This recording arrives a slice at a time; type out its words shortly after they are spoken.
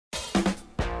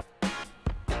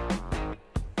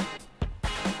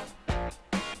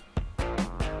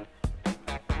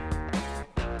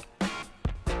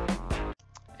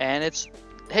And it's,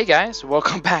 hey guys,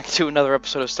 welcome back to another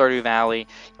episode of Stardew Valley.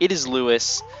 It is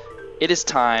Lewis. It is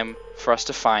time for us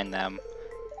to find them,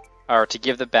 or to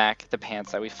give them back the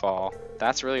pants that we fall.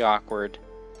 That's really awkward.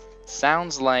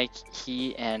 Sounds like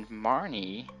he and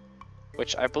Marnie,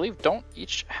 which I believe don't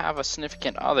each have a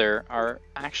significant other, are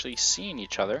actually seeing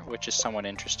each other, which is somewhat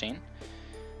interesting.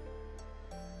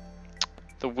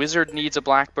 The wizard needs a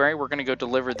blackberry. We're going to go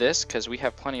deliver this because we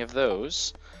have plenty of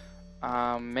those.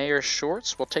 Mayor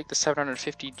Shorts, we'll take the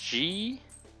 750G.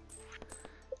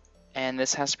 And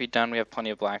this has to be done. We have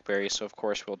plenty of blackberries, so of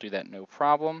course we'll do that no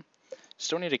problem.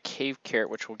 Still need a cave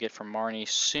carrot, which we'll get from Marnie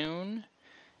soon.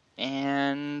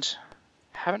 And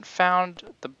haven't found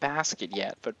the basket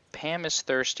yet, but Pam is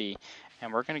thirsty,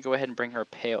 and we're going to go ahead and bring her a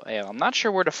pale ale. I'm not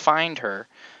sure where to find her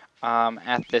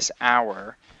at this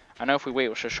hour. I know if we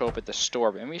wait, she'll show up at the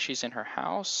store, but maybe she's in her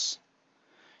house.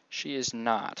 She is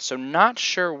not. So not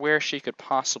sure where she could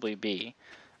possibly be.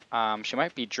 She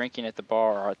might be drinking at the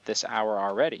bar at this hour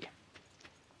already.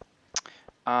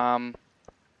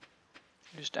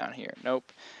 Who's down here?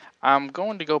 Nope. I'm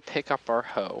going to go pick up our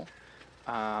hoe,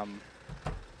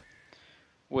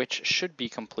 which should be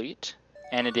complete.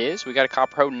 And it is. We got a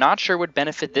copper hoe. Not sure what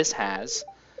benefit this has.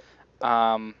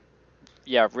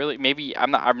 Yeah, really, maybe,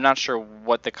 I'm not sure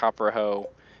what the copper hoe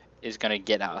is going to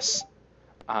get us.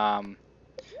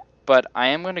 But I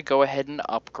am going to go ahead and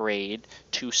upgrade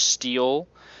to steel.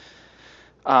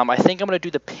 I think I'm going to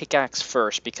do the pickaxe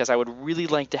first because I would really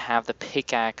like to have the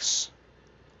pickaxe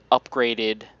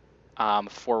upgraded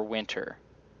for winter.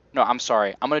 No, I'm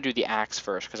sorry. I'm going to do the axe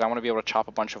first because I want to be able to chop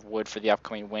a bunch of wood for the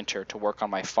upcoming winter to work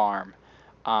on my farm.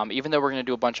 Even though we're going to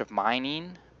do a bunch of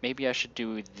mining, maybe I should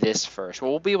do this first. Well,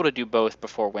 we'll be able to do both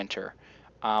before winter.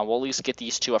 We'll at least get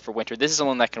these two up for winter. This is the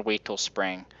one that can wait till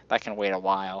spring. That can wait a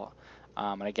while.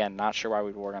 And again, not sure why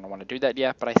we're going to want to do that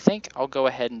yet, but I think I'll go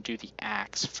ahead and do the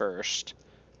axe first.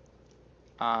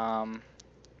 Yeah,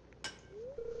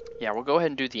 we'll go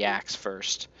ahead and do the axe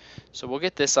first. So we'll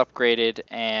get this upgraded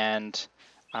and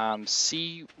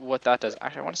see what that does.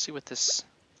 Actually, I want to see what this...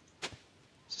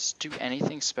 Does this do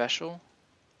anything special?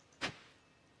 It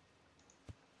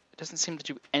doesn't seem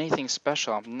to do anything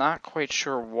special. I'm not quite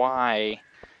sure why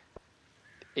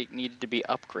it needed to be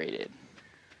upgraded.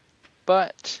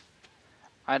 But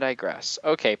I digress.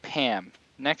 Okay, Pam.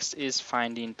 Next is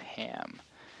finding Pam.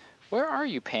 Where are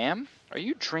you, Pam? Are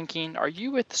you drinking? Are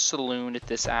you at the saloon at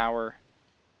this hour?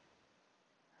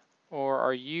 Or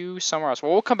are you somewhere else?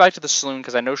 Well, we'll come back to the saloon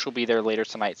because I know she'll be there later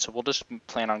tonight, so we'll just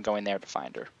plan on going there to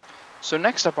find her. So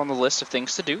next up on the list of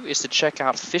things to do is to check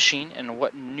out fishing and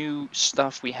what new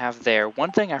stuff we have there.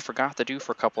 One thing I forgot to do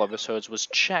for a couple episodes was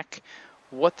check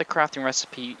what the crafting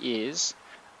recipe is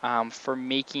for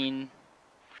making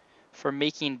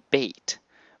bait.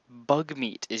 Bug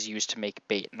meat is used to make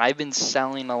bait, and I've been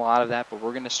selling a lot of that, but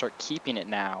we're going to start keeping it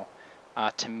now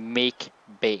to make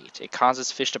bait. It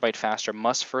causes fish to bite faster,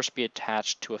 must first be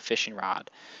attached to a fishing rod.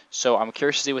 So I'm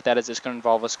curious to see what that is. It's going to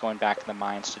involve us going back in the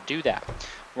mines to do that.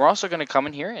 We're also going to come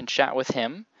in here and chat with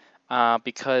him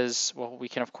because, well, we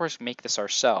can of course make this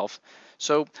ourselves.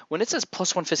 So when it says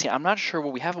 +1 fishing, I'm not sure.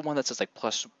 Well, we have one that says like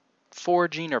plus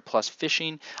foraging or plus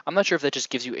fishing. I'm not sure if that just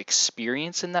gives you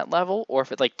experience in that level or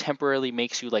if it like temporarily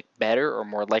makes you like better or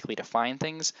more likely to find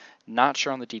things. Not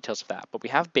sure on the details of that, but we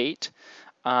have bait.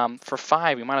 For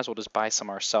 5, we might as well just buy some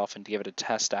ourselves and give it a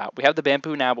test out. We have the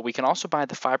bamboo now, but we can also buy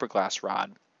the fiberglass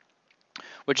rod,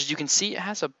 which as you can see, it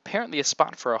has apparently a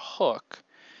spot for a hook.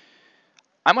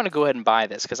 I'm going to go ahead and buy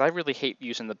this because I really hate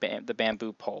using the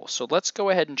bamboo pole. So let's go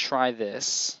ahead and try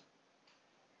this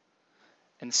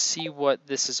and see what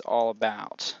this is all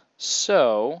about.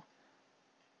 So,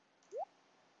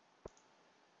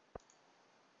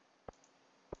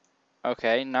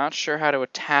 okay, not sure how to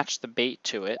attach the bait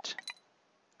to it.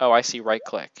 Oh, I see, right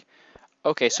click.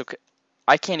 Okay, so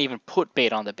I can't even put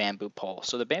bait on the bamboo pole.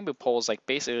 So the bamboo pole is like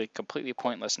basically completely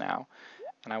pointless now.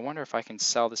 And I wonder if I can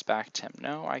sell this back to him.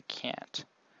 No, I can't,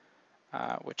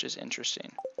 which is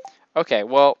interesting. Okay,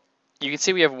 well, you can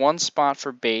see we have one spot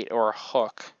for bait or a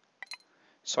hook.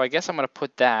 So I guess I'm going to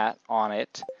put that on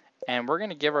it. And we're going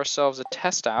to give ourselves a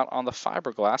test out on the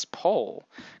fiberglass pole.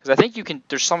 Because I think you can,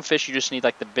 there's some fish you just need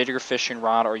like the bigger fishing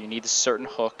rod, or you need certain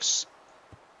hooks.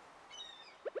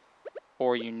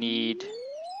 Or you need,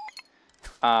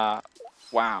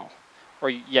 wow. Or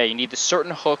yeah, you need the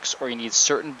certain hooks, or you need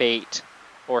certain bait,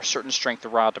 or a certain strength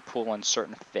of rod to pull in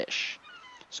certain fish.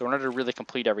 So in order to really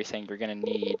complete everything, you're going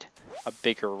to need a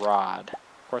bigger rod.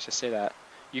 Of course, I say that.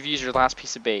 You've used your last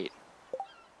piece of bait.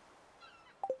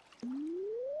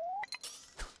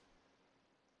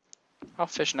 I'll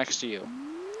fish next to you.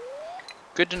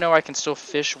 good to know I can still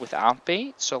fish without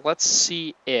bait. So let's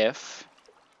see if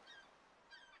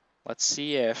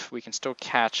we can still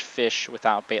catch fish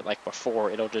without bait like before.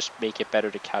 It'll just make it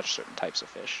better to catch certain types of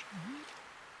fish.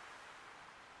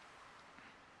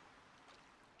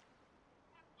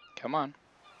 Come on.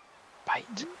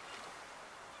 Bite.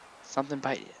 Something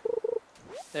bite.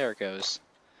 There it goes.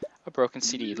 A broken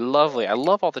CD. Lovely. I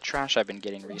love all the trash I've been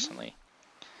getting recently.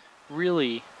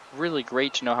 Really, really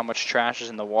great to know how much trash is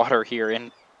in the water here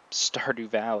in Stardew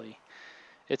Valley.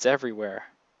 It's everywhere.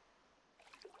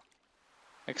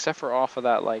 Except for off of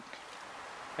that, like,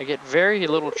 I get very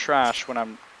little trash when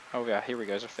I'm... Oh yeah, here we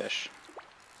go, there's a fish.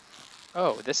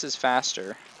 Oh, this is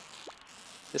faster.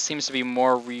 This seems to be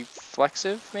more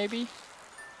reflexive, maybe?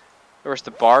 Or is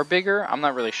the bar bigger? I'm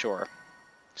not really sure.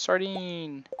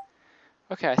 Sardine!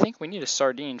 Okay, I think we need a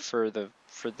sardine for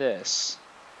this.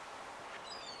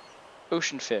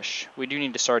 Ocean fish. We do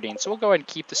need a sardine, so we'll go ahead and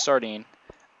keep the sardine.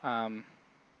 I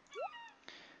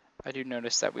do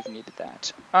notice that we've needed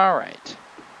that. Alright.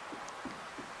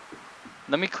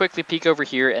 Let me quickly peek over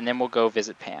here, and then we'll go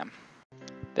visit Pam.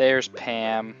 There's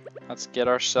Pam. Let's get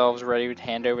ourselves ready to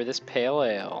hand over this pale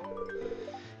ale.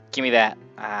 Give me that.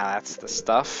 Ah, that's the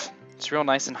stuff. It's real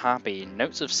nice and hoppy.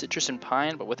 Notes of citrus and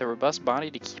pine, but with a robust body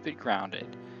to keep it grounded.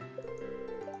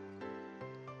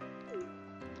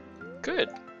 Good.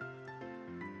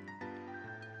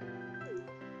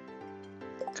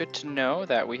 Good to know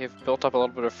that we have built up a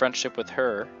little bit of friendship with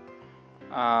her.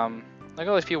 Like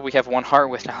all these people we have one heart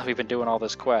with now that we've been doing all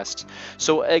this quest.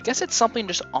 So I guess it's something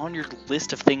just on your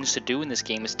list of things to do in this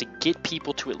game is to get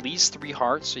people to at least 3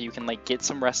 hearts so you can like get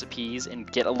some recipes and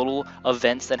get a little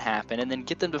events that happen, and then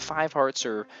get them to 5 hearts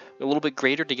or a little bit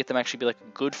greater to get them actually be like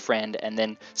a good friend, and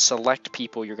then select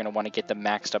people you're going to want to get them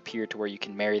maxed up here to where you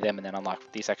can marry them and then unlock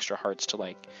these extra hearts to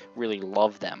like really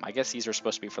love them. I guess these are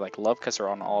supposed to be for like love because they're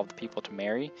on all of the people to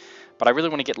marry, but I really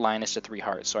want to get Linus to 3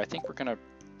 hearts, so I think we're going to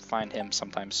find him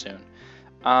sometime soon.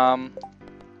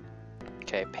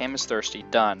 Okay, Pam is thirsty.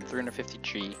 Done. 350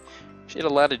 G. She had a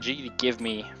lot of G to give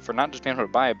me for not just being able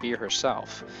to buy a beer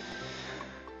herself.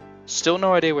 Still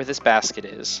no idea where this basket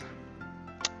is.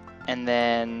 And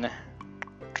then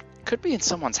could be in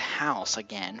someone's house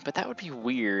again, but that would be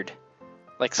weird.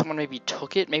 Like someone maybe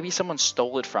took it. Maybe someone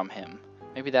stole it from him.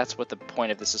 Maybe that's what the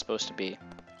point of this is supposed to be.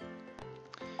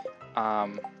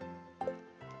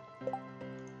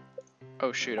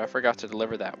 Oh shoot, I forgot to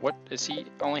deliver that. What, does he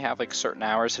only have like certain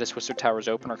hours that his Wizard Tower's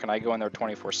open, or can I go in there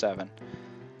 24/7?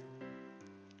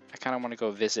 I kind of want to go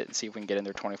visit and see if we can get in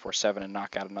there 24/7 and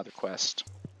knock out another quest.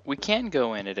 We can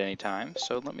go in at any time,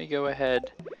 so let me go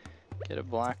ahead, get a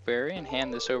blackberry and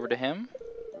hand this over to him.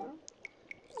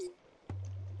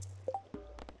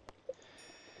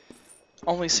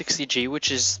 Only 60 G,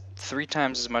 which is 3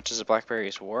 times as much as a blackberry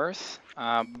is worth,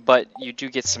 but you do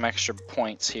get some extra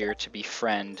points here to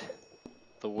befriend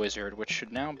the wizard, which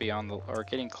should now be on the, or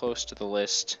getting close to the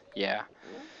list. Yeah.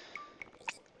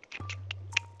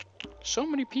 So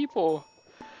many people.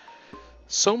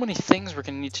 So many things we're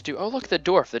going to need to do. Oh, look, the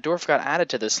dwarf. The dwarf got added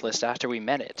to this list after we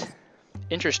met it.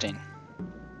 Interesting.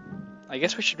 I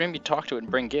guess we should maybe talk to it and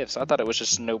bring gifts. I thought it was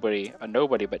just a nobody,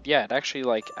 but yeah, it actually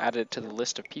like added it to the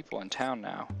list of people in town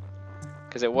now.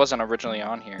 Because it wasn't originally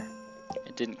on here.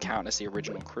 It didn't count as the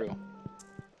original crew.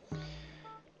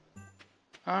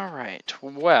 Alright,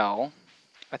 well,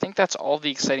 I think that's all the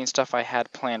exciting stuff I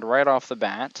had planned right off the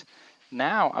bat.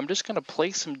 Now, I'm just going to play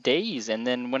some days, and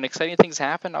then when exciting things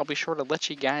happen, I'll be sure to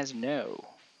let you guys know.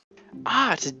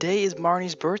 Ah, today is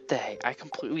Marnie's birthday. I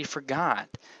completely forgot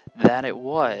that it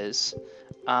was.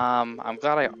 I'm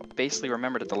glad I basically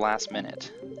remembered at the last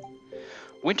minute.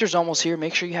 Winter's almost here.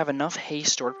 Make sure you have enough hay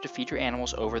stored up to feed your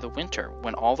animals over the winter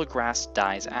when all the grass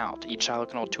dies out. Each silo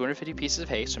can hold 250 pieces of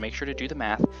hay, so make sure to do the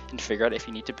math and figure out if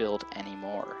you need to build any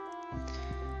more.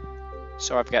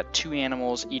 So I've got 2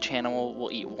 animals. Each animal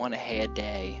will eat 1 hay a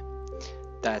day.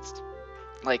 That's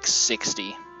like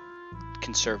 60.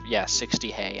 Yeah,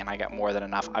 60 hay, and I got more than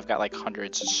enough. I've got like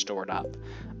hundreds stored up.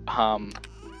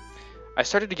 I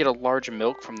started to get a large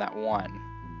milk from that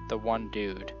the one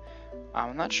dude.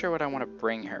 I'm not sure what I want to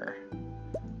bring her.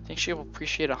 Think she'll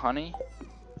appreciate a honey?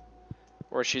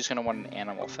 Or she's going to want an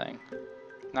animal thing.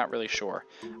 Not really sure.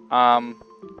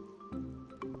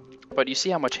 But you see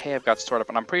how much hay I've got stored up,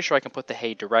 and I'm pretty sure I can put the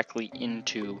hay directly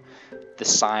into the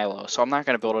silo. So I'm not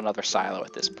going to build another silo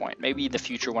at this point. Maybe in the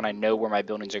future when I know where my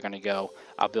buildings are going to go,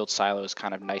 I'll build silos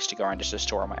kind of nice to go around just to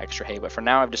store my extra hay. But for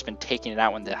now, I've just been taking it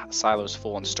out when the silo is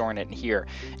full and storing it in here.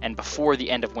 And before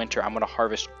the end of winter, I'm going to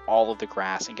harvest all of the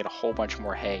grass and get a whole bunch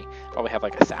more hay. Probably have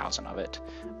like 1,000 of it.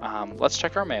 Let's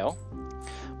check our mail.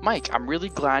 Mike, I'm really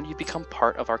glad you've become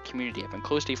part of our community. I've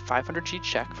enclosed a 500G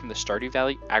check from the Stardew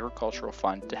Valley Agricultural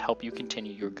Fund to help you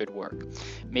continue your good work.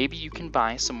 Maybe you can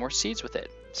buy some more seeds with it.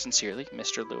 Sincerely,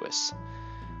 Mr. Lewis.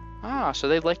 Ah, so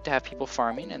they like to have people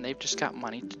farming, and they've just got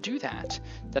money to do that.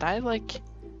 Did I, like,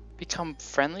 become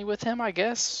friendly with him, I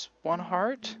guess? 1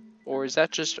 heart? Or is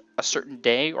that just a certain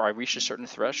day, or I reached a certain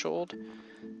threshold,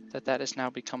 that has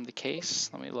now become the case?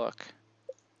 Let me look.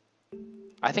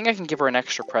 I think I can give her an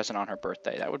extra present on her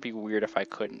birthday. That would be weird if I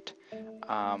couldn't.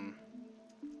 But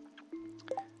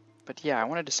yeah, I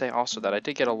wanted to say also that I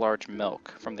did get a large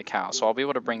milk from the cow, so I'll be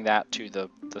able to bring that to the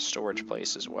storage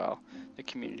place as well, the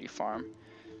community farm.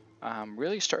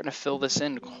 Really starting to fill this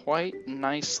in quite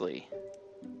nicely.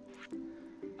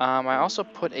 I also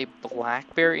put a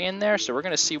blackberry in there, so we're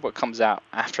going to see what comes out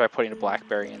after I put in a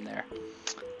blackberry in there.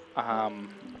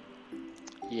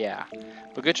 Yeah,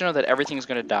 but good to know that everything's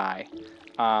going to die.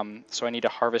 So I need to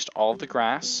harvest all of the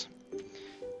grass,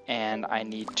 and I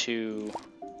need to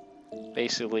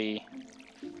basically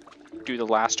do the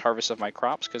last harvest of my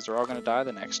crops because they're all going to die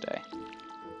the next day.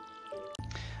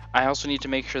 I also need to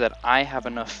make sure that I have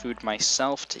enough food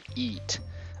myself to eat,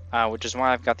 which is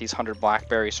why I've got these 100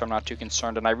 blackberries, so I'm not too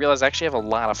concerned. And I realize I actually have a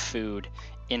lot of food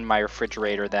in my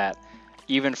refrigerator that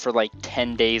even for like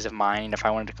 10 days of mining, if I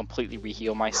wanted to completely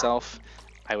reheal myself,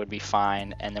 I would be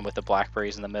fine. And then with the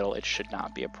blackberries in the middle, it should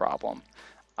not be a problem.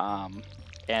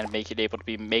 And make it able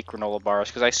to make granola bars,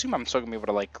 because I assume I'm still going to be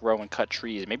able to like grow and cut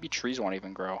trees. Maybe trees won't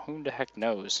even grow. Who the heck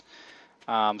knows?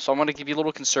 So I'm going to be a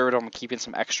little conservative. I'm keeping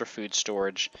some extra food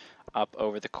storage up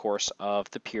over the course of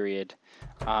the period,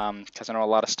 because I know a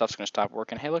lot of stuff's going to stop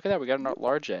working. Hey, look at that. We got a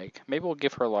large egg. Maybe we'll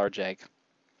give her a large egg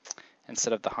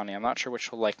instead of the honey. I'm not sure which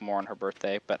she'll like more on her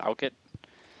birthday, but I'll get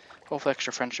both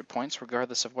extra friendship points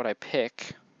regardless of what I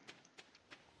pick.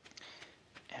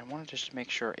 And I wanted just to make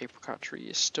sure our apricot tree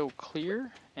is still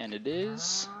clear, and it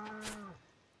is.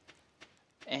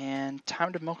 And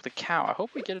time to milk the cow. I hope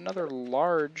we get another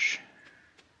large...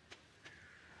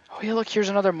 Oh yeah, look, here's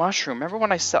another mushroom. Remember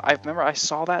when I saw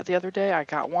that the other day? I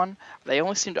got one. I've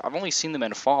only seen them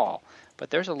in fall, but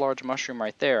there's a large mushroom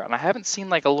right there, and I haven't seen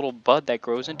like a little bud that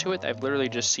grows into it. I've literally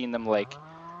just seen them like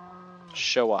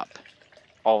show up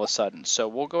all of a sudden. So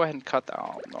we'll go ahead and cut that.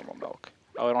 Oh, normal milk.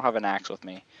 Oh, I don't have an axe with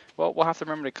me. Well, we'll have to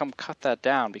remember to come cut that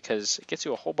down because it gets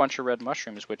you a whole bunch of red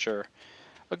mushrooms, which are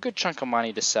a good chunk of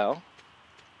money to sell.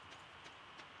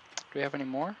 Do we have any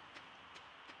more?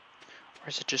 Or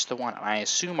is it just the one? I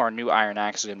assume our new iron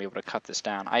axe is going to be able to cut this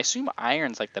down. I assume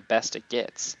iron's like the best it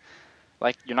gets.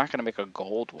 Like, you're not going to make a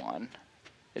gold one.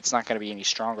 It's not going to be any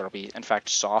stronger. It'll be, in fact,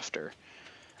 softer.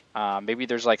 Maybe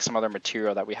there's like some other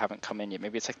material that we haven't come in yet.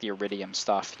 Maybe it's like the iridium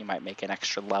stuff. You might make an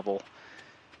extra level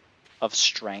of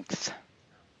strength.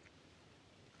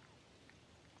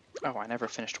 Oh, I never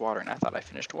finished watering. I thought I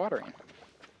finished watering.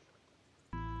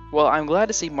 Well, I'm glad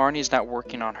to see Marnie's not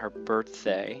working on her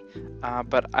birthday,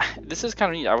 but this is kind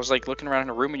of neat. I was like looking around in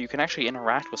her room, and you can actually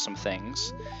interact with some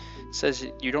things. It says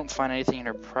you don't find anything in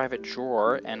her private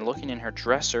drawer, and looking in her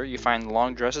dresser, you find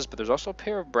long dresses, but there's also a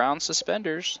pair of brown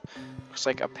suspenders. Looks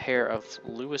like a pair of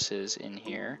Lewis's in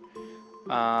here.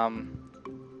 Wonder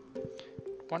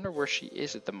where she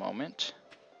is at the moment.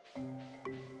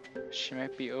 She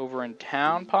might be over in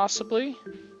town, possibly.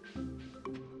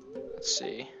 Let's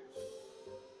see.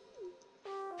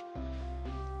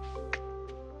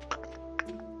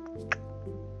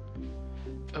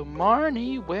 Oh,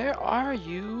 Marnie, where are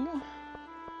you?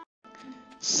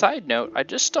 Side note, I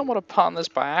just stumbled upon this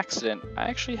by accident.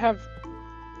 I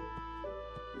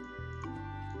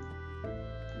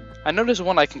noticed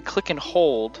one I can click and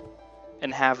hold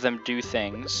and have them do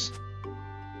things.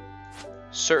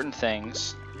 Certain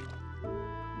things.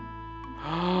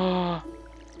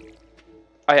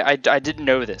 I didn't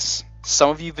know this. Some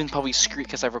of you have been probably screwed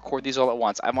because I record these all at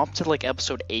once. I'm up to like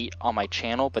episode 8 on my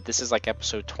channel, but this is like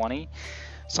episode 20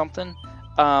 something.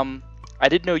 I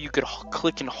didn't know you could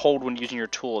click and hold when using your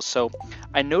tools. So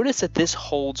I noticed that this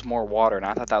holds more water, and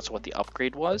I thought that's what the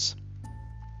upgrade was.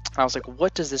 And I was like,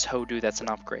 what does this hoe do that's an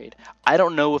upgrade? I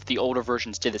don't know if the older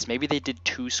versions did this. Maybe they did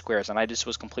 2 squares, and I just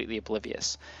was completely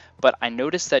oblivious. But I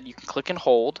noticed that you can click and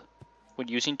hold when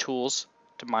using tools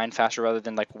to mine faster rather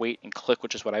than like wait and click,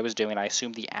 which is what I was doing. I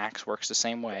assume the axe works the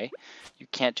same way. You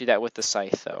can't do that with the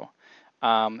scythe though.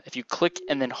 If you click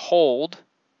and then hold,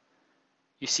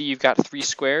 you see you've got 3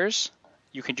 squares.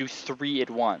 You can do 3 at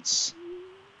once,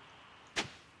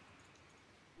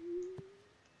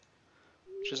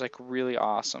 which is like really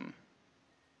awesome.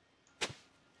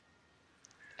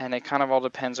 And it kind of all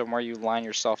depends on where you line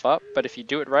yourself up, but if you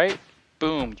do it right,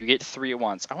 Boom, you get 3 at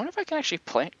once. I wonder if I can actually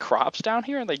plant crops down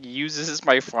here and like use this as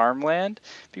my farmland.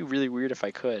 It'd be really weird if I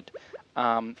could.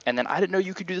 And then I didn't know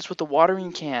you could do this with the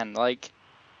watering can. Like,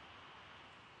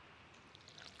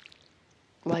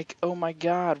 oh my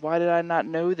god, why did I not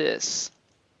know this?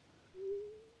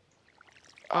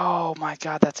 Oh my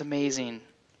god, that's amazing.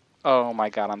 Oh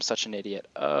my god, I'm such an idiot.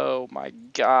 Oh my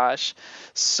gosh.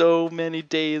 So many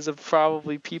days of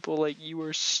probably people like you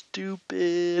are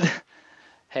stupid.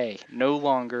 Hey, no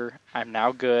longer. I'm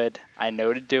now good. I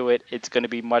know to do it. It's going to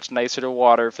be much nicer to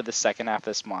water for the second half of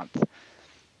this month.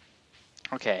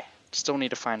 Okay, still need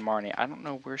to find Marnie. I don't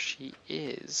know where she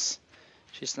is.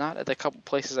 She's not at the couple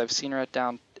places I've seen her at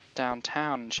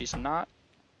downtown, and she's not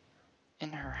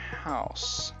in her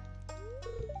house.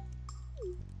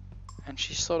 And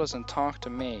she still doesn't talk to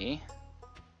me.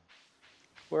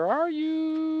 Where are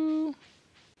you?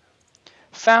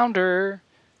 Found her!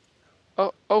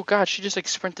 Oh god, she just like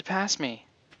sprinted past me.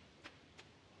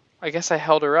 I guess I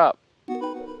held her up.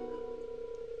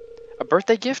 A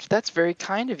birthday gift? That's very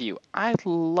kind of you. I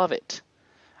love it.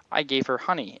 I gave her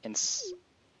honey, and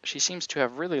she seems to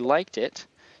have really liked it.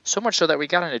 So much so that we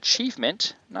got an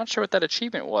achievement. Not sure what that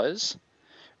achievement was.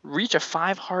 Reach a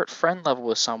 5-heart friend level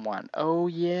with someone. Oh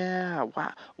yeah,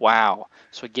 wow. Wow.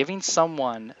 So giving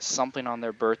someone something on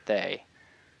their birthday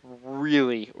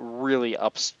really, really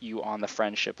ups you on the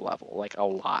friendship level, like a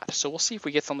lot. So we'll see if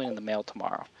we get something in the mail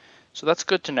tomorrow. So that's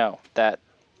good to know. That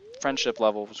friendship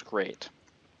level was great.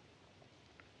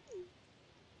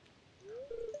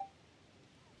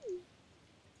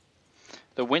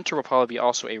 The winter will probably be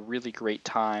also a really great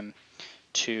time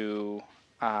to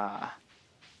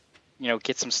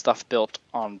get some stuff built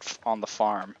on the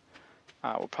farm.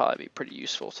 Will probably be pretty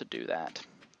useful to do that.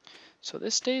 So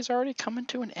this day's already coming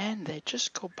to an end. They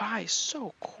just go by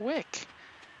so quick.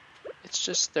 It's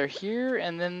just they're here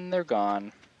and then they're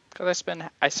gone. Because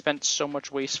I spent so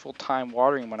much wasteful time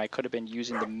watering when I could have been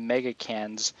using the Mega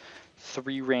Can's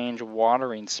 3-range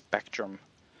watering spectrum.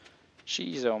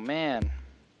 Jeez, oh man.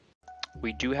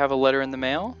 We do have a letter in the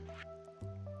mail.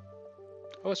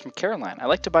 Oh, it's from Caroline. I'd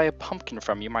like to buy a pumpkin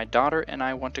from you. My daughter and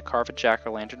I want to carve a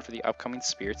jack-o'-lantern for the upcoming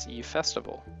Spirits Eve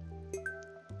festival.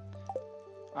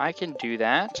 I can do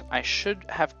that. I should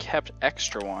have kept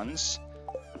extra ones.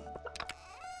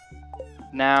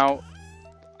 Now,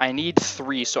 I need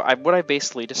 3, so what I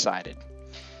basically decided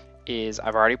is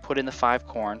I've already put in the 5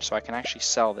 corn, so I can actually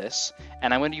sell this.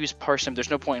 And I'm going to use parsnip. There's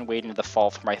no point in waiting to the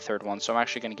fall for my 3rd one, so I'm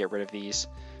actually going to get rid of these.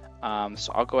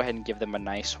 So I'll go ahead and give them a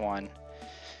nice one.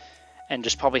 And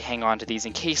just probably hang on to these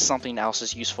in case something else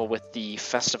is useful with the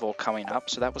festival coming up.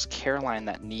 So that was Caroline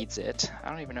that needs it. I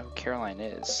don't even know who Caroline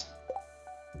is.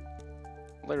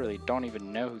 Literally don't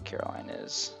even know who Caroline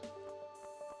is.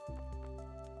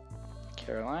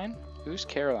 Caroline? Who's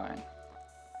Caroline?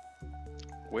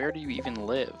 Where do you even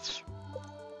live?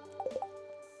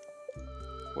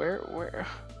 Where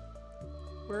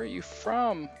are you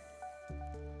from?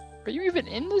 Are you even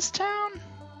in this town?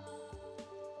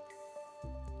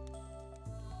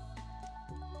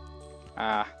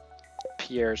 Ah,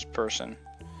 Pierre's person.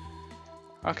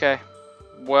 Okay,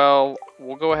 well,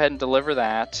 we'll go ahead and deliver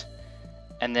that,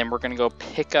 and then we're gonna go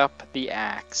pick up the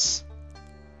axe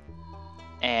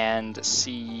and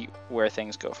see where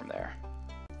things go from there.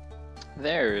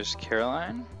 There's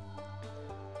Caroline.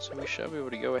 So we should be able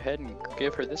to go ahead and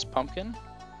give her this pumpkin.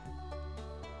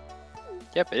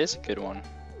 Yep, it is a good one.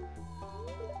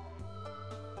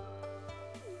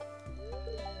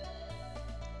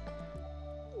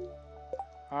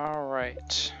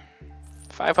 Alright.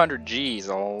 500 G's,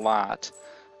 a lot.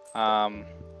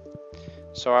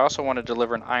 So I also want to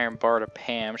deliver an iron bar to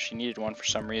Pam. She needed one for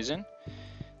some reason.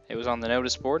 It was on the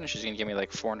notice board and she's going to give me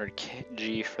like 400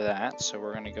 G for that. So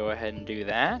we're going to go ahead and do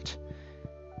that.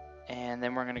 And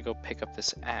then we're going to go pick up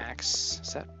this axe.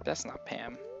 That's not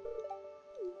Pam.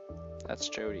 That's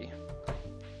Jody.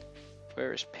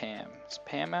 Where is Pam? Is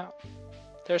Pam out?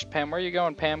 There's Pam. Where are you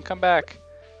going, Pam? Come back.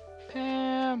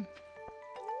 Pam!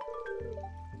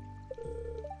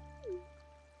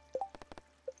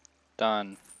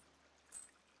 Done.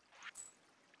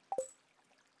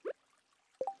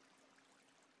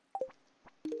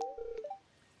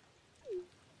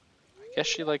 I guess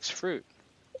she likes fruit.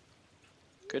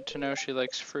 Good to know she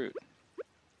likes fruit.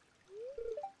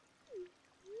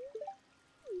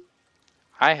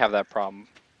 I have that problem.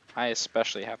 I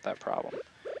especially have that problem.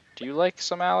 Do you like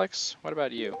some, Alex? What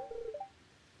about you?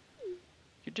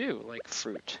 You do like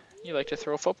fruit. You like to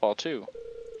throw a football too.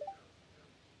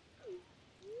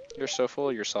 You're so full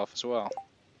of yourself as well.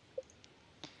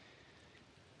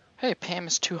 Hey, Pam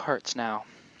is 2 hearts now.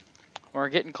 We're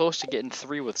getting close to getting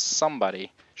 3 with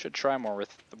somebody. Should try more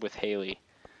with Haley.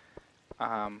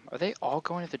 Are they all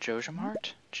going to the Joja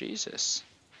Mart? Jesus.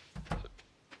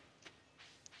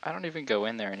 I don't even go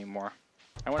in there anymore.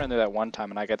 I went in there that one time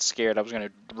and I got scared I was going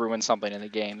to ruin something in the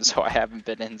game, so I haven't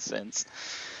been in since.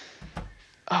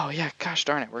 Oh yeah, gosh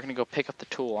darn it. We're going to go pick up the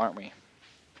tool, aren't we?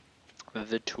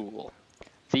 The tool.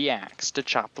 The axe to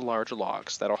chop the large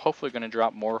logs. That'll hopefully going to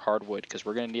drop more hardwood because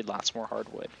we're going to need lots more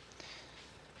hardwood.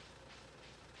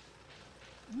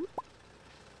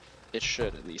 It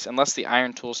should, at least. Unless the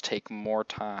iron tools take more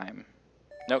time.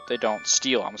 Nope, they don't.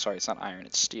 Steel. I'm sorry, it's not iron,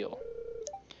 it's steel.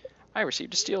 I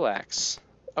received a steel axe.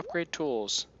 Upgrade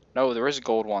tools. No, there is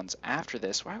gold ones after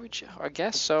this. Why would you? I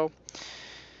guess so.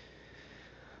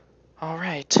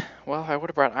 Alright. Well, I would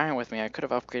have brought iron with me. I could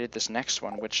have upgraded this next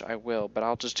one, which I will, but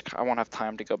I won't have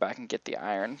time to go back and get the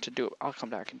iron to do it. I'll come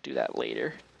back and do that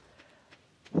later.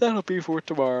 That'll be for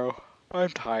tomorrow. I'm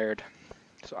tired.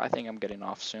 So I think I'm getting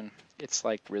off soon. It's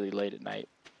like really late at night.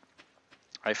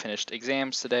 I finished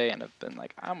exams today and have been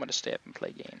like, I'm going to stay up and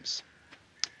play games.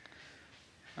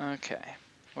 Okay.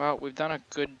 Well, we've done a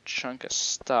good chunk of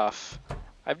stuff.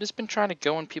 I've just been trying to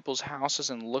go in people's houses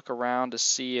and look around to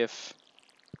see if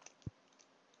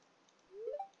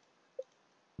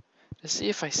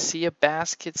I see a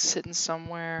basket sitting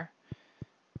somewhere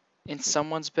in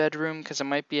someone's bedroom, because it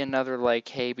might be another like,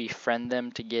 hey, befriend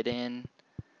them to get in.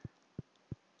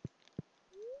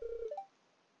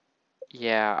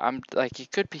 Yeah, I'm like,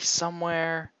 it could be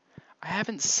somewhere. I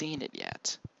haven't seen it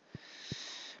yet.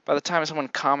 By the time someone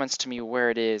comments to me where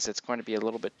it is, it's going to be a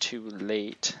little bit too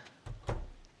late.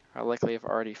 I'll likely have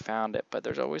already found it, but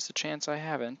there's always the chance I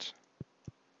haven't.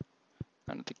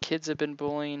 None of the kids have been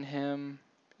bullying him.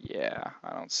 Yeah,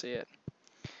 I don't see it.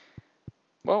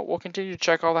 Well, we'll continue to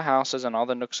check all the houses and all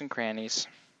the nooks and crannies.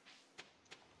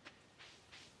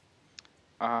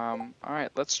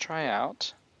 Alright, let's try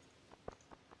out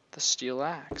the steel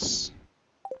axe.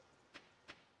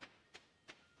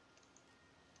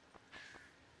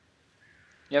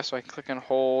 Yeah, so I can click and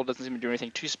hold. Doesn't seem to do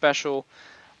anything too special.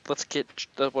 Let's get,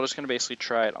 we're just going to basically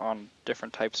try it on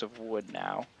different types of wood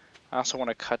now. I also want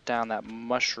to cut down that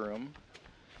mushroom.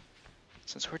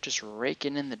 Since we're just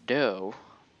raking in the dough,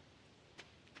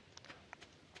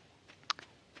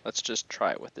 let's just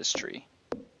try it with this tree.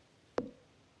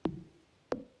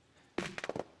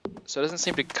 So it doesn't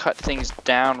seem to cut things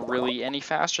down really any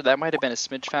faster. That might have been a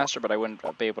smidge faster, but I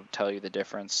wouldn't be able to tell you the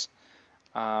difference.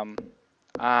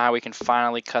 We can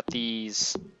finally cut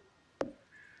these.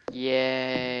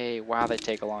 Yay! Wow, they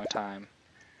take a long time.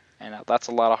 And that's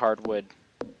a lot of hardwood.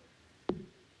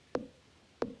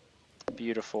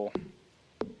 Beautiful.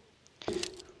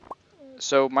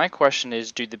 So my question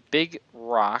is, do the big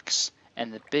rocks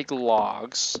and the big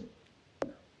logs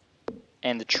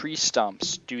and the tree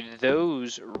stumps, do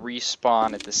those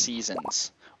respawn at the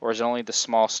seasons? Or is it only the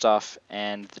small stuff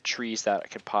and the trees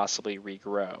that could possibly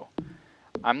regrow?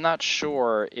 I'm not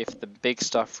sure if the big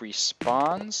stuff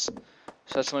respawns,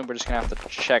 so that's something we're just gonna have to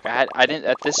check. I didn't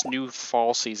at this new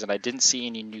fall season. I didn't see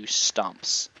any new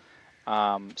stumps,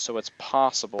 so it's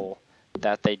possible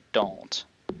that they don't.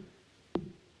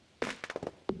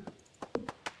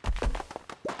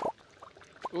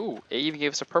 Ooh, it even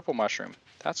gave us a purple mushroom.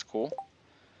 That's cool.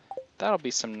 That'll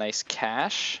be some nice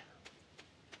cash.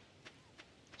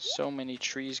 So many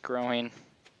trees growing.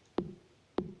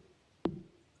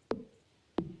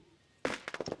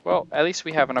 Well, at least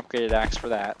we have an upgraded axe for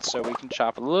that, so we can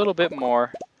chop a little bit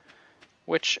more,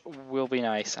 which will be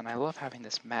nice. And I love having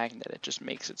this magnet. It just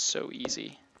makes it so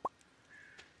easy.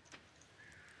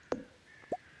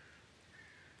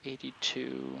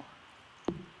 82.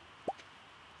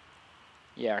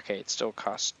 Yeah, okay, it still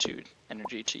costs 2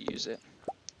 energy to use it.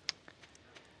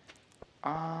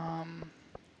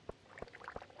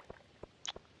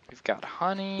 We've got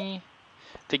honey.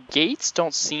 The gates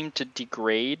don't seem to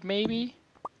degrade, maybe?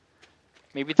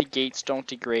 Maybe the gates don't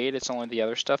degrade, it's only the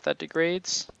other stuff that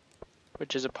degrades,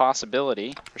 which is a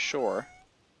possibility, for sure.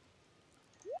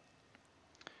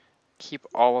 Keep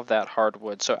all of that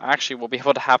hardwood. So actually, we'll be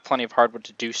able to have plenty of hardwood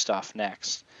to do stuff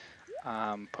next.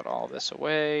 Put all this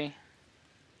away.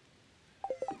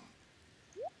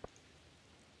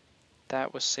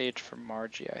 That was saved for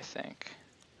Margie, I think.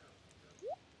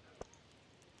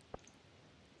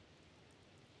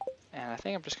 And I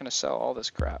think I'm just going to sell all this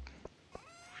crap.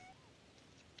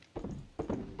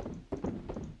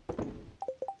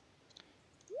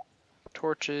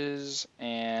 Torches,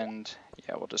 and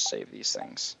yeah, we'll just save these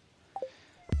things.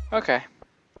 Okay.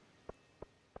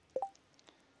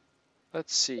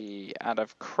 Let's see, out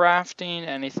of crafting,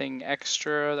 anything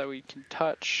extra that we can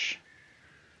touch?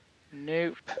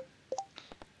 Nope.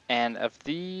 And of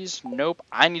these, nope,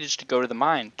 I needed to go to the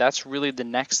mine. That's really the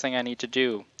next thing I need to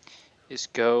do, is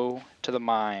go to the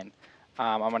mine.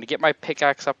 I'm going to get my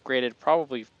pickaxe upgraded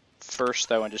probably first,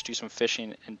 though, and just do some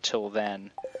fishing until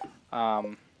then.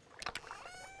 That'll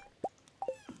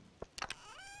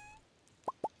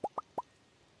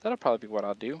probably be what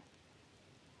I'll do.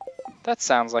 That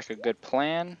sounds like a good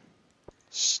plan.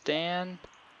 Stan.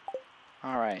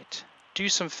 Alright. Do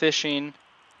some fishing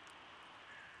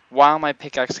while my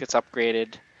pickaxe gets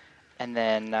upgraded, and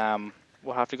then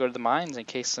we'll have to go to the mines in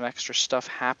case some extra stuff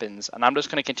happens. And I'm just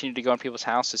going to continue to go in people's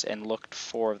houses and look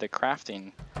for the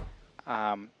crafting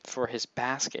for his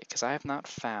basket, because I have not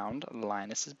found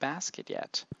Linus's basket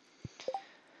yet.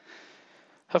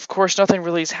 Of course, nothing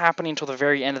really is happening until the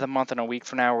very end of the month and a week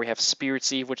from now, where we have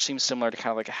Spirits Eve, which seems similar to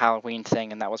kind of like a Halloween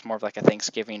thing, and that was more of like a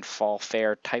Thanksgiving fall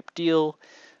fair type deal.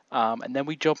 And then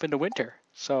we jump into winter.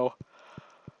 So,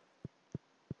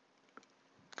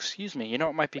 excuse me, you know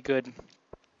what might be good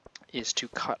is to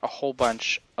cut a whole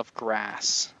bunch of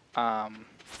grass.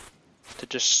 To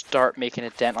just start making a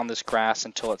dent on this grass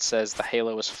until it says the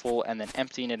halo is full, and then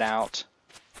emptying it out.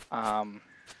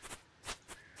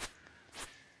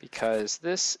 Because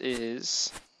this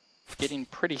is getting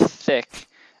pretty thick.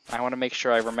 I want to make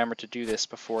sure I remember to do this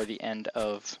before the end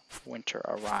of winter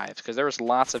arrives, because there was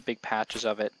lots of big patches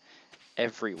of it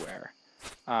everywhere.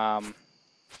 I'm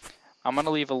going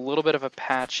to leave a little bit of a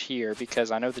patch here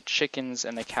because I know the chickens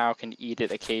and the cow can eat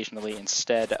it occasionally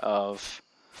instead of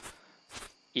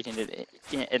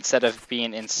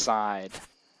being inside.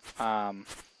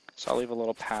 So I'll leave a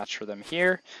little patch for them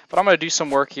here. But I'm going to do some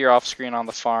work here off screen on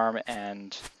the farm,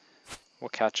 and we'll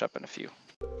catch up in a few.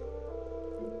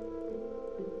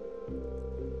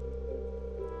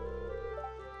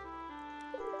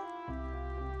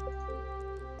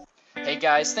 Hey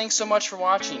guys, thanks so much for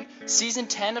watching. Season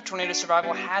 10 of Tornado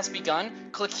Survival has begun.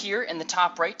 Click here in the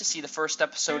top right to see the first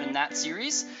episode in that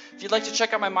series. If you'd like to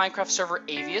check out my Minecraft server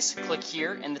Avius, click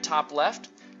here in the top left.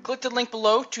 Click the link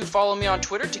below to follow me on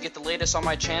Twitter to get the latest on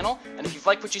my channel. And if you've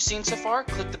liked what you've seen so far,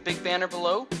 click the big banner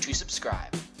below to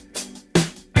subscribe.